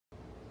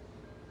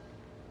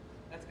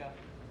go.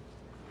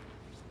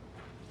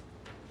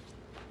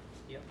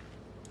 Heel.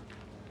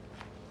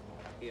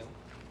 Heel.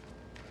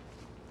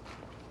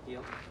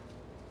 Heel.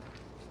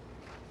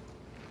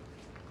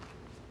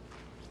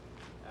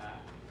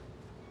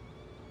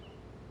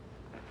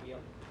 Heel.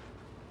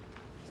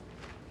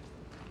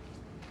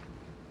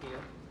 Heel.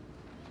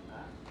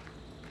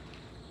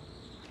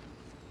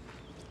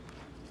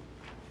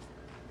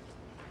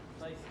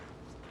 Place.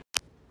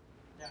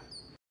 Down.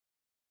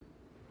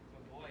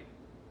 Good boy.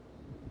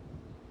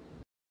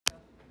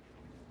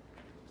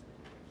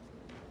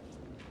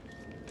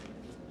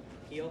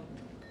 Heel.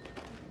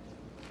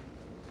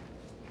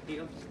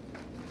 Heel.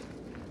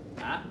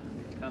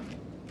 Come.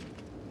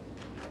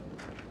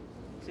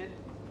 Sit.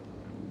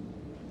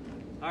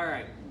 All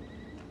right.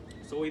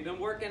 So we've been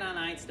working on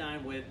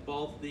Einstein with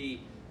both the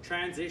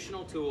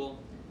transitional tool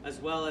as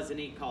well as an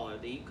e-collar.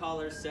 The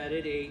e-collar is set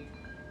at 8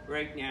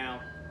 right now,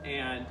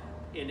 and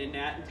in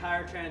that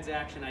entire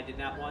transaction, I did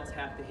not once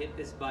have to hit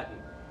this button.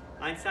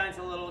 Einstein's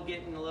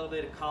getting a little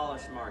bit of collar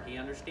smart. He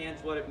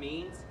understands what it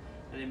means,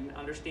 and he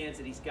understands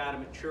that he's got to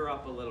mature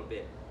up a little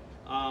bit.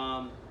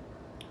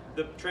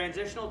 The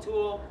transitional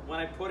tool, when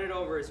I put it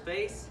over his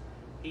face,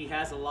 he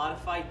has a lot of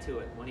fight to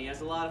it. When he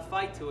has a lot of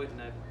fight to it,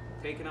 and I've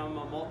taken him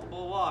on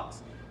multiple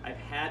walks, I've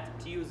had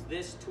to use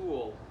this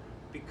tool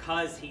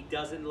because he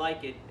doesn't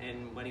like it,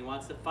 and when he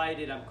wants to fight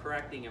it, I'm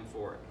correcting him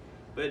for it.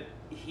 But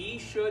he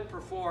should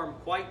perform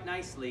quite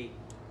nicely,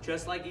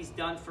 just like he's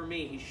done for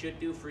me. He should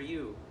do for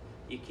you.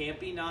 It can't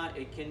be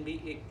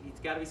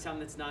it's got to be something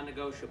that's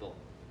non-negotiable.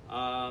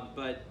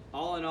 But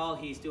all in all,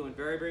 he's doing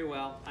very, very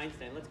well.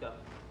 Einstein, let's go.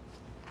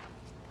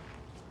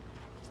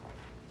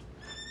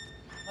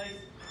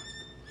 Place.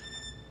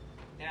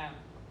 Down.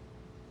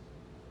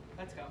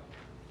 Let's go.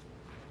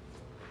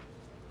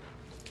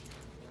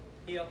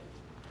 Heel.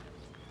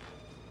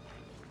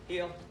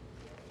 Heel.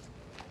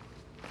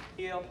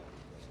 Heel.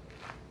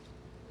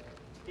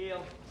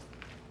 Heel.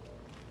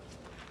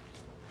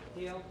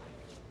 Heel.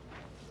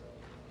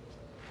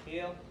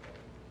 Heel.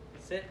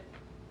 Sit.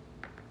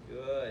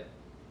 Good.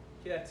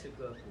 That's a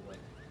good boy.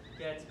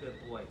 That's a good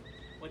boy.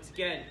 Once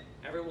again,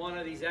 every one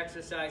of these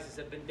exercises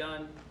have been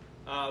done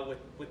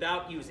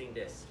without using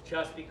this,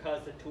 just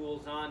because the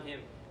tool's on him,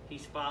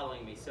 he's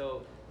following me.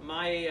 So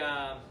my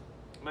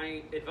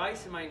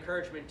advice and my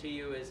encouragement to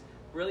you is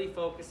really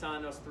focus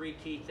on those 3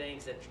 key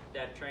things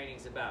that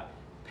training's about: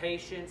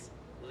 patience,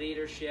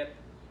 leadership,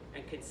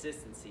 and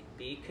consistency.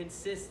 Be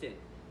consistent.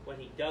 When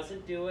he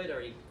doesn't do it or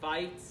he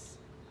fights,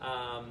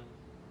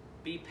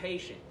 be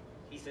patient.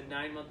 He's a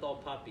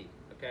 9-month-old puppy.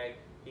 Okay,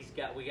 we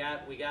got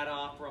to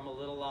offer him a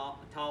little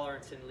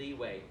tolerance and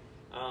leeway.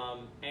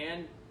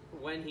 And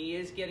when he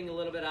is getting a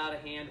little bit out of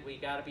hand, we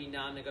got to be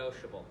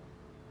non-negotiable.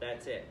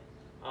 That's it.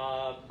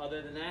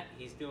 Other than that,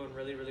 he's doing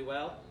really, really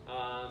well.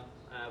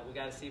 We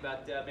got to see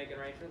about making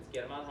arrangements.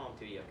 Get him on home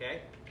to you.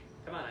 Okay?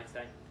 Come on,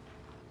 Einstein.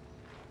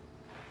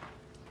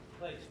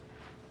 Place.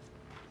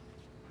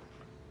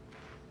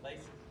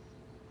 Place.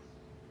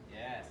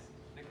 Yes.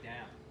 Look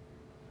down.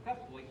 Good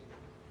boy.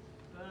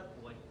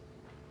 Good boy.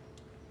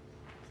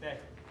 Stay.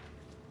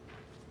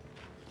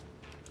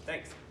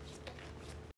 Thanks.